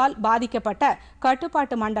கொரோனாவால் பாதிக்கப்பட்ட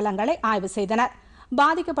கட்டுப்பாட்டு மண்டலங்களை ஆய்வு செய்தனர்.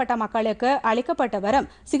 பாதிக்கப்பட்ட மக்களுக்கு அளிக்கப்பட்டு வரும்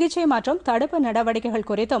சிகிச்சை மற்றும் தடுப்பு நடவடிக்கைகள்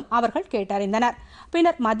குறித்தும் அவர்கள் கேட்டறிந்தனர்.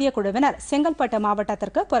 பின்னர் மத்திய குழுவினர் செங்கல்பட்டு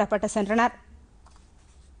மாவட்டத்திற்கு புறப்பட்டு சென்றனர்.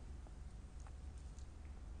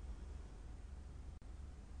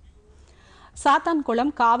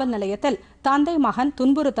 சாத்தான்குளம் காவல் நிலையத்தில் தந்தை மகன்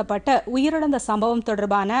துன்புறுத்தப்பட்டு உயிரிழந்த சம்பவம்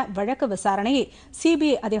தொடர்பான வழக்கு விசாரணையை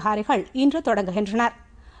சிபிஐ அதிகாரிகள் இன்று தொடங்குகின்றனர்.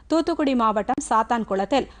 தூத்துக்குடி மாவட்டம்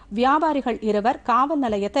சாத்தான்குளத்தில் வியாபாரிகள் 2 காவல்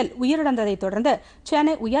நிலையத்தில் உயிரிழந்ததைத் தொடர்ந்து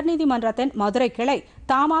சென்னை உயர்நீதிமன்றத்தின் மதுரை கிளை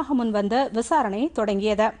தாமாக முன்வந்து விசாரணையை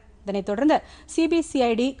தொடங்கியது. இதனைத் தொடர்ந்து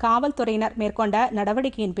சிபிசிஐடி காவல்துறையினர் மேற்கொண்ட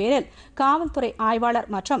நடவடிக்கையின் பேரில் காவல்துறை ஆய்வாளர்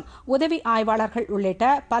மற்றும் உதவி ஆய்வாளர்கள்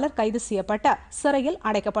உள்ளிட்ட பலர் கைது செய்யப்பட்டு சிறையில்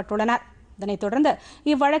அடைக்கப்பட்டுள்ளனர். இதனைத் தொடர்ந்து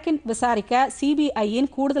இவ்வழக்கின் விசாரிக்க சிபிஐயின்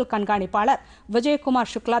கூடுதல் கண்காணிப்பாளர் விஜயகுமார்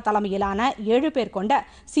சுக்லா தலைமையிலான 7 பேர் கொண்ட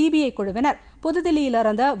சிபிஐ குழுவினர்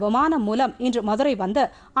புதுதில்லியிலிருந்து விமானம் மூலம் இன்று மதுரை வந்து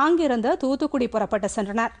அங்கிருந்து தூத்துக்குடி புறப்பட்டு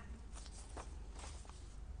சென்றனர்.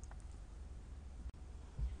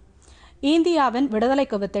 இந்தியாவின்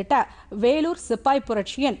விடுதலைக்கு வித்திட்ட வேலூர் சிப்பாய்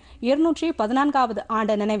புரட்சியின் 214வது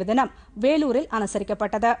ஆண்டு நினைவு தினம் வேலூரில்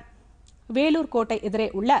அனுசரிக்கப்பட்டது. வேலூர் கோட்டை எதிரே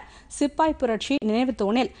உள்ள சிப்பாய் புரட்சி நினைவு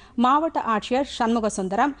தூணில் மாவட்ட ஆட்சியர் சண்முக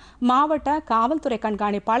சுந்தரம், மாவட்ட காவல்துறை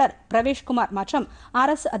கண்காணிப்பாளர் பிரவேஷ்குமார் மற்றும்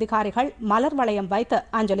அரசு அதிகாரிகள் மலர் வளையம் வைத்து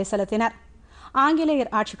அஞ்சலி செலுத்தினர்.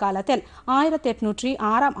 ஆங்கிலேயர் ஆட்சி காலத்தில்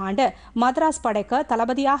 1806ஆம் ஆண்டு மദ്രാஸ் படைக்கு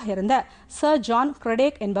தளபதியாக இருந்த சர் ஜான்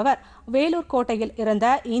கிரெடேக் என்பவர் வேலூர் கோட்டையில் இருந்த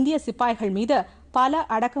இந்திய சிப்பாய்கள் மீது பல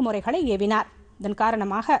அடக்குமுறைகளை ஏவினார். இதன்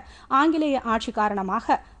காரணமாக ஆங்கிலேய ஆட்சி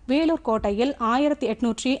காரணமாக வேலூர் கோட்டையில்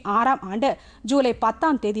 1806ஆம் ஆண்டு ஜூலை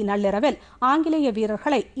 10ஆம் தேதி நள்ளிரவில் ஆங்கிலேய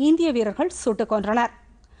வீரர்களை இந்திய வீரர்கள் சுட்டுக் கொன்றனர்.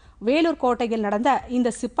 வேலூர் கோட்டையில் நடந்த இந்த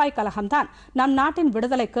சிப்பாய் கலகம்தான் நம் நாட்டின்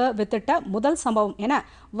விடுதலைக்கு வித்திட்ட முதல் சம்பவம் என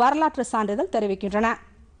வரலாற்று சான்றிதழ் தெரிவிக்கின்றன.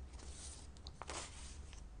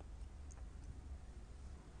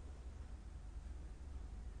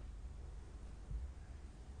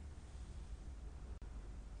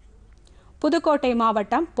 புதுக்கோட்டை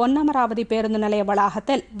மாவட்டம் பொன்னமராவதி பேருந்து நிலைய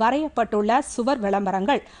வளாகத்தில் வரையப்பட்டுள்ள சுவர்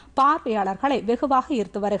விளம்பரங்கள் பார்வையாளர்களை வெகுவாக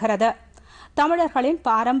ஈர்த்து வருகிறது. தமிழர்களின்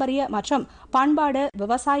பாரம்பரிய மற்றும் பண்பாடு,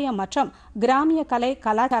 விவசாயம் மற்றும் கிராமிய கலை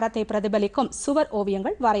கலாச்சாரத்தை பிரதிபலிக்கும் சுவர்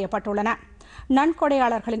ஓவியங்கள் வரையப்பட்டுள்ளன.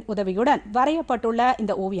 நன்கொடையாளர்களின் உதவியுடன் வரையப்பட்டுள்ள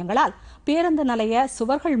இந்த ஓவியங்களால் பேருந்து நிலைய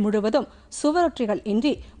சுவர்கள் முழுவதும் சுவரொற்றிகள்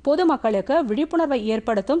இன்றி பொதுமக்களுக்கு விழிப்புணர்வை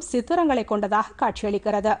ஏற்படுத்தும் சித்திரங்களை கொண்டதாக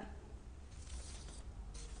காட்சியளிக்கிறது.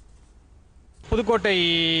 புதுக்கோட்டை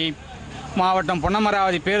மாவட்டம்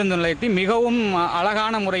பொன்னமராவதி பேருந்து நிலையத்தில் மிகவும்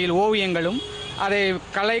அழகான முறையில் ஓவியங்களும் அதை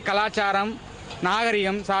கலை கலாச்சாரம்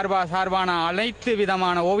நாகரிகம் சார்பான அனைத்து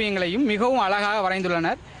விதமான ஓவியங்களையும் மிகவும் அழகாக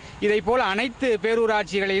வரைந்துள்ளனர். இதைப்போல் அனைத்து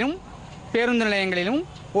பேரூராட்சிகளிலும் பேருந்து நிலையங்களிலும்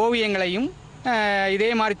ஓவியங்களையும் இதே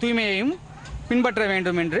மாதிரி தூய்மையையும் பின்பற்ற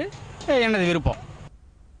வேண்டும் என்று எனது விருப்பம்.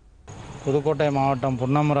 புதுக்கோட்டை மாவட்டம்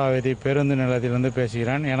பொன்னமராவதி பேருந்து நிலையத்திலிருந்து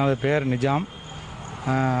பேசுகிறேன். எனது பெயர் நிஜாம்.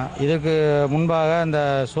 இதற்கு முன்பாக இந்த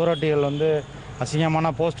சுவரொட்டிகள் அசிங்கமான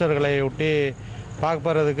போஸ்டர்களை ஒட்டி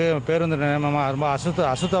பார்ப்பறதுக்கு பேருந்து நிலையம் ரொம்ப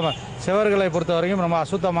அசுத்தமாக, சிவர்களை பொறுத்த வரைக்கும் ரொம்ப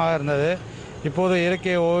அசுத்தமாக இருந்தது. இப்போது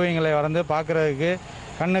இயற்கை ஓவியங்களை வரைந்து பார்க்குறதுக்கு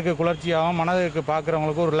கண்ணுக்கு குளிர்ச்சியாகவும் மனதுக்கு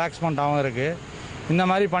பார்க்குறவங்களுக்கு ஒரு ரிலாக்ஸ்மெண்ட்டாகவும் இருக்குது. இந்த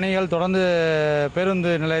மாதிரி பணிகள் தொடர்ந்து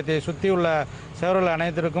பேருந்து நிலையத்தை சுற்றி உள்ள சிவர்கள்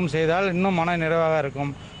அனைத்திற்கும் செய்தால் இன்னும் மன நிறைவாக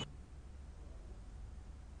இருக்கும்.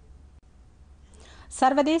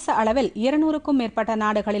 சர்வதேச அளவில் 200க்கும் மேற்பட்ட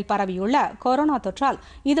நாடுகளில் பரவியுள்ள கொரோனா தொற்றால்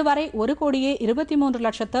இதுவரை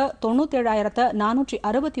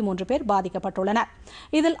 1,23,97,463 பேர் பாதிக்கப்பட்டுள்ளனர்.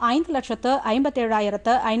 இதில்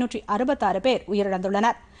 5,57,566 பேர்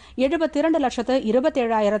உயிரிழந்துள்ளனர்.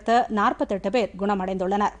 72,27,048 பேர்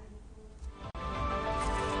குணமடைந்துள்ளனர்.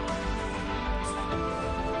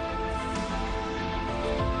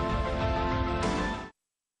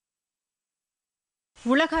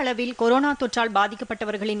 உலக அளவில் கொரோனா தொற்றால்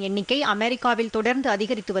பாதிக்கப்பட்டவர்களின் எண்ணிக்கை அமெரிக்காவில் தொடர்ந்து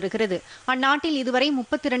அதிகரித்து வருகிறது. அந்நாட்டில் இதுவரை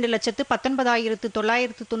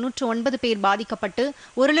 32,19,999 பேர் பாதிக்கப்பட்டு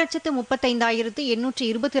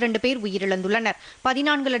 1,35,822 பேர் உயிரிழந்துள்ளனர்.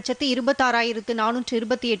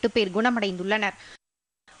 14,26,428 பேர் குணமடைந்துள்ளனர்.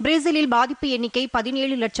 பிரேசிலில் பாதிப்பு எண்ணிக்கை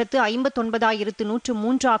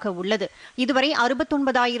 17,59,103 உள்ளது. இதுவரை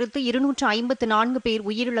 69,254 பேர்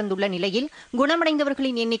உயிரிழந்துள்ள நிலையில்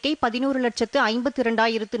குணமடைந்தவர்களின் எண்ணிக்கை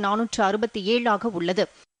 11,52,467 உள்ளது.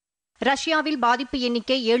 ரஷ்யாவில் பாதிப்பு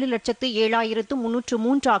எண்ணிக்கை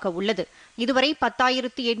 7,07,303 உள்ளது. இதுவரை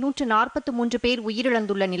 10,843 பேர்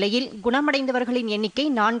உயிரிழந்துள்ள நிலையில் குணமடைந்தவர்களின் எண்ணிக்கை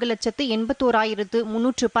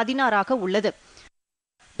 4,81,316 உள்ளது.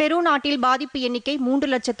 பெரு நாட்டில் பாதிப்பு எண்ணிக்கை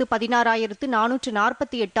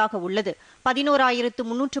 3,16,448 உள்ளது.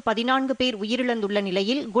 11,314 பேர் உயிரிழந்துள்ள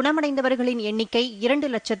நிலையில் குணமடைந்தவர்களின் எண்ணிக்கை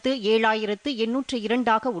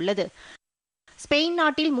 2,07,802 உள்ளது. ஸ்பெயின்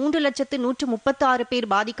நாட்டில் 3,136 பேர்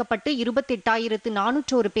பாதிக்கப்பட்டு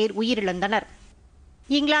 28,401 பேர் உயிரிழந்தனர்.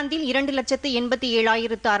 இங்கிலாந்தில்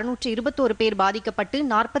 2,87,621 பேர் பாதிக்கப்பட்டு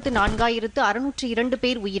 44,602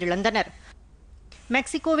 பேர் உயிரிழந்தனர்.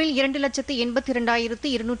 மெக்சிகோவில்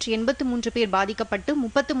 2,82,283 பேர் பாதிக்கப்பட்டு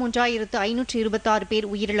 33,526 பேர்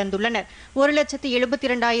உயிரிழந்துள்ளனர்.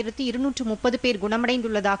 1,72,230 பேர்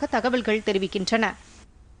குணமடைந்துள்ளதாக தகவல்கள் தெரிவிக்கின்றன.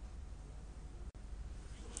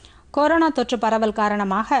 கொரோனா தொற்று பரவல்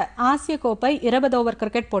காரணமாக ஆசிய கோப்பை 20 ஓவர்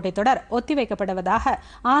கிரிக்கெட் போட்டித் தொடர் ஒத்திவைக்கப்படுவதாக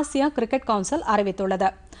ஆசிய கிரிக்கெட் கவுன்சில் அறிவித்துள்ளது.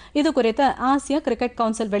 இதுகுறித்து ஆசிய கிரிக்கெட்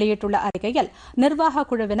கவுன்சில் வெளியிட்டுள்ள அறிக்கையில், நிர்வாக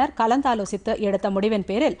குழுவினர் கலந்தாலோசித்து எடுத்த முடிவின்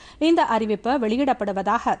பேரில் இந்த அறிவிப்பு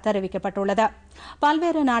வெளியிடப்படுவதாக தெரிவிக்கப்பட்டுள்ளது.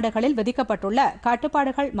 பல்வேறு நாடுகளில் விதிக்கப்பட்டுள்ள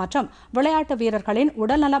கட்டுப்பாடுகள் மற்றும் விளையாட்டு வீரர்களின்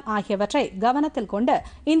உடல்நலம் ஆகியவற்றை கவனத்தில் கொண்டு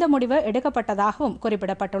இந்த முடிவு எடுக்கப்பட்டதாகவும்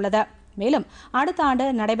குறிப்பிடப்பட்டுள்ளது. மேலும் அடுத்த ஆண்டு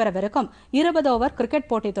நடைபெறவிருக்கும் 20 ஓவர் கிரிக்கெட்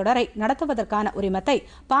போட்டித் தொடரை நடத்துவதற்கான உரிமத்தை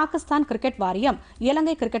பாகிஸ்தான் கிரிக்கெட் வாரியம்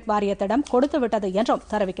இலங்கை கிரிக்கெட் வாரியத்திடம் கொடுத்துவிட்டது என்றும்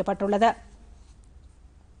தெரிவிக்கப்பட்டுள்ளது.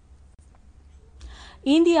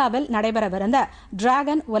 இந்தியாவில் நடைபெறவிருந்த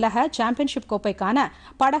டிராகன் உலக சாம்பியன்ஷிப் கோப்பைக்கான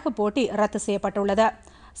படகு போட்டி ரத்து செய்யப்பட்டுள்ளது.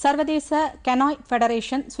 சர்வதேச கெனாய்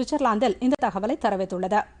ஃபெடரேஷன் சுவிட்சர்லாந்தில் இந்த தகவலை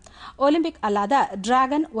தெரிவித்துள்ளது. ஒலிம்பிக் அல்லாத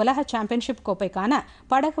டிராகன் உலக சாம்பியன்ஷிப் கோப்பைக்கான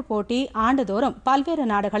படகு போட்டி ஆண்டுதோறும் பல்வேறு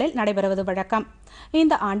நாடுகளில் நடைபெறுவது வழக்கம்.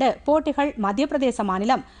 இந்த ஆண்டு போட்டிகள் மத்திய பிரதேச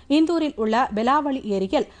மாநிலம் இந்தூரில் உள்ள பெலாவளி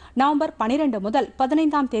ஏரியில் நவம்பர் 12 முதல்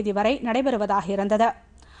 15ஆம் தேதி வரை நடைபெறுவதாக இருந்தது.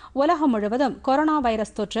 உலகம் முழுவதும் கொரோனா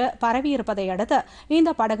வைரஸ் தொற்று பரவியிருப்பதை அடுத்து இந்த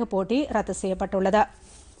படகு போட்டி ரத்து செய்யப்பட்டுள்ளது.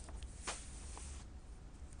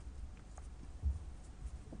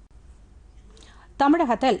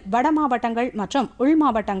 தமிழகத்தில் வட மாவட்டங்கள் மற்றும் உள்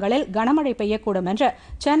மாவட்டங்களில் கனமழை பெய்யக்கூடும் என்று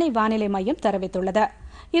சென்னை வானிலை மையம் தெரிவித்துள்ளது.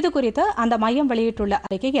 இதுகுறித்து அந்த மையம் வெளியிட்டுள்ள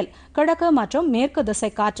அறிக்கையில், கிழக்கு மற்றும் மேற்கு திசை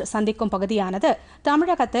காற்று சந்திக்கும் பகுதியானது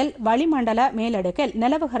தமிழகத்தில் வளிமண்டல மேலடுக்கில்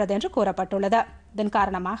நிலவுகிறது என்று கூறப்பட்டுள்ளது. இதன்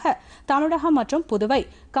காரணமாக தமிழகம் மற்றும் புதுவை,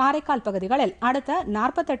 காரைக்கால் பகுதிகளில் அடுத்த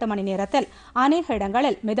 48 மணி நேரத்தில் அநேக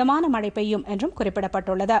இடங்களில் மிதமான மழை பெய்யும் என்றும்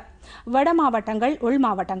குறிப்பிடப்பட்டுள்ளது. வட மாவட்டங்கள், உள்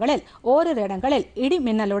மாவட்டங்களில் ஓரிரு இடங்களில் இடி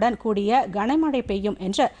மின்னலுடன் கூடிய கனமழை பெய்யும்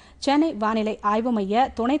என்று சென்னை வானிலை ஆய்வு மைய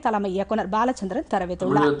துணை தலைமை இயக்குநர் பாலச்சந்திரன்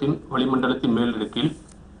தெரிவித்துள்ளார். வளிமண்டலத்தின் மேலடுக்கில்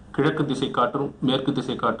கிழக்கு திசை காற்றும் மேற்கு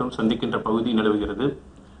திசை காற்றும் சந்திக்கின்ற பகுதி நிலவுகிறது.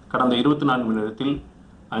 கடந்த 24 மணி நேரத்தில்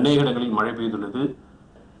அநேக இடங்களில் மழை பெய்துள்ளது.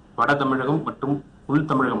 வட தமிழகம் மற்றும் உள்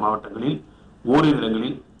தமிழக மாவட்டங்களில் ஓரிரு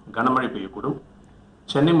இடங்களில் கனமழை பெய்யக்கூடும்.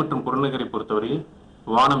 சென்னை மற்றும் புறநகரை பொறுத்தவரை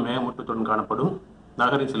வானம் மேகமூட்டத்துடன் காணப்படும்.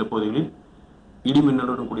 நகரின் சில பகுதிகளில்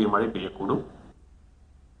இடிமின்னலுடன் கூடிய மழை பெய்யக்கூடும்.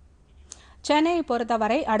 சென்னையை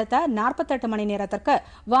பொறுத்தவரை அடுத்த 48 மணி நேரத்திற்கு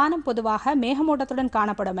வானம் பொதுவாக மேகமூட்டத்துடன்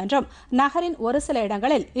காணப்படும் என்றும் நகரின் ஒரு சில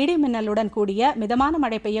இடங்களில் இடி மின்னலுடன் கூடிய மிதமான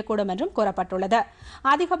மழை பெய்யக்கூடும் என்றும் கூறப்பட்டுள்ளது.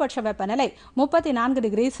 அதிகபட்ச வெப்பநிலை 34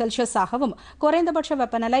 டிகிரி செல்சியஸாகவும் குறைந்தபட்ச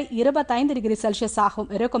வெப்பநிலை 25 டிகிரி செல்சியஸாகவும்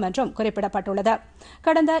இருக்கும் என்றும் குறிப்பிடப்பட்டுள்ளது.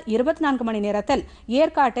 கடந்த 24 மணி நேரத்தில்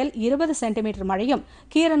ஏற்காட்டில் 20 சென்டிமீட்டர் மழையும்,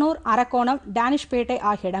 கீரனூர், அரக்கோணம், டானிஷ்பேட்டை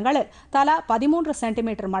ஆகிய இடங்களில் தலா 13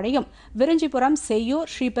 சென்டிமீட்டர் மழையும், விரிஞ்சிபுரம், செய்யூர்,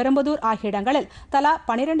 ஸ்ரீபெரும்புதூர் ஆகிய இடங்களில் தலா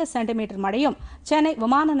 12 சென்டிமீட்டர் மழையும், சென்னை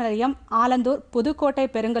விமான நிலையம், ஆலந்தூர், புதுக்கோட்டை,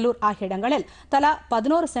 பெருங்கலூர் ஆகிய இடங்களில் தலா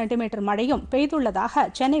 11 சென்டிமீட்டர் மழையும் பெய்துள்ளதாக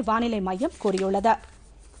சென்னை வானிலை மையம் கூறியுள்ளது.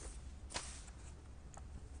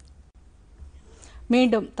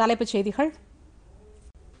 மீண்டும் தலைப்புச் செய்திகள்.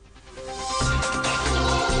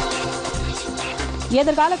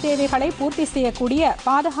 எதிர்கால தேவைகளை பூர்த்தி செய்யக்கூடிய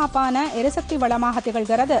பாதுகாப்பான எரிசக்தி வளமாக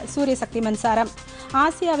திகழ்கிறது சூரிய சக்தி மின்சாரம்.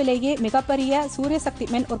 ஆசியாவிலேயே மிகப்பெரிய சூரியசக்தி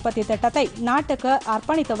மின் உற்பத்தி திட்டத்தை நாட்டுக்கு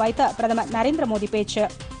அர்ப்பணித்து வைத்த பிரதமர் நரேந்திர மோடி பேச்சு.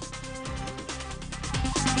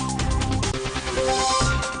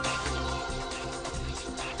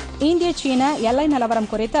 இந்திய சீன எல்லை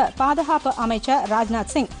நிலவரம் குறித்து பாதுகாப்பு அமைச்சர்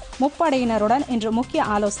ராஜ்நாத் சிங் முப்படையினருடன் இன்று முக்கிய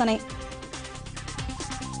ஆலோசனை.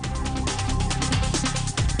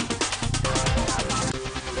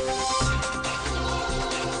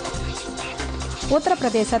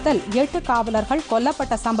 உத்தரப்பிரதேசத்தில் 8 காவலர்கள்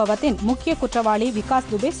கொல்லப்பட்ட சம்பவத்தின் முக்கிய குற்றவாளி விகாஸ்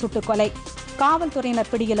துபே சுட்டுக்கொலை. காவல்துறையினர்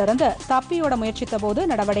பிடியிலிருந்து தப்பியோட முயற்சித்தபோது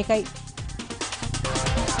நடவடிக்கை.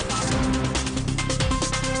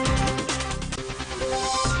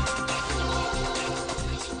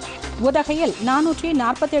 உதகையில்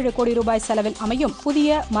 447 கோடி ரூபாய் செலவில் அமையும் புதிய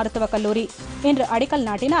மருத்துவக் கல்லூரி இன்று அடிக்கல்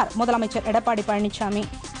நாட்டினார் முதலமைச்சர் எடப்பாடி பழனிசாமி.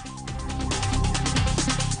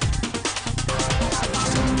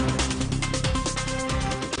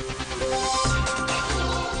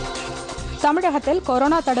 தமிழகத்தில்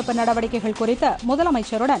கொரோனா தடுப்பு நடவடிக்கைகள் குறித்து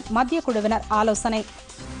முதலமைச்சருடன் மத்திய குழுவினர் ஆலோசனை.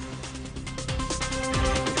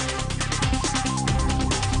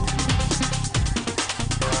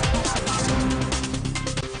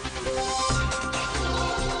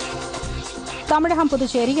 தமிழகம்,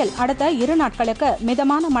 புதுச்சேரியில் அடுத்த 2 நாட்களுக்கு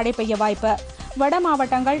மிதமான மழை பெய்ய வாய்ப்பு. வட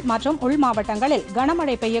மாவட்டங்கள் மற்றும் உள் மாவட்டங்களில்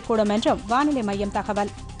கனமழை பெய்யக்கூடும் என்றும் வானிலை மையம்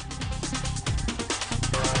தகவல்.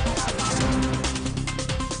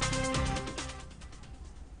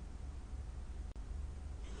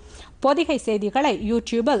 பொதிகை செய்திகளை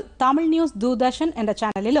யூடியூபில் தமிழ் நியூஸ் தூர்தர்ஷன் என்ற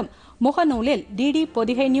சேனலிலும், முகநூலில் டிடி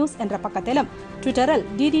பொதிகை நியூஸ் என்ற பக்கத்திலும், ட்விட்டரில்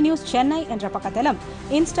டிடி நியூஸ் சென்னை என்ற பக்கத்திலும்,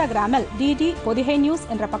 இன்ஸ்டாகிராமில் டிடி பொதிகை நியூஸ்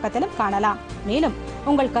என்ற பக்கத்திலும் காணலாம். மேலும்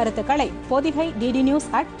உங்கள் கருத்துக்களை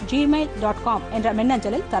podigai.ddnews@gmail.com என்ற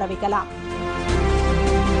மின்னஞ்சலில் தெரிவிக்கலாம்.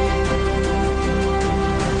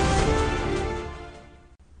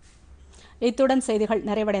 இத்துடன் செய்திகள்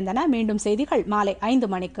நிறைவடைந்தன. மீண்டும் செய்திகள் மாலை 5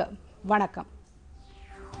 மணிக்கு. வணக்கம்.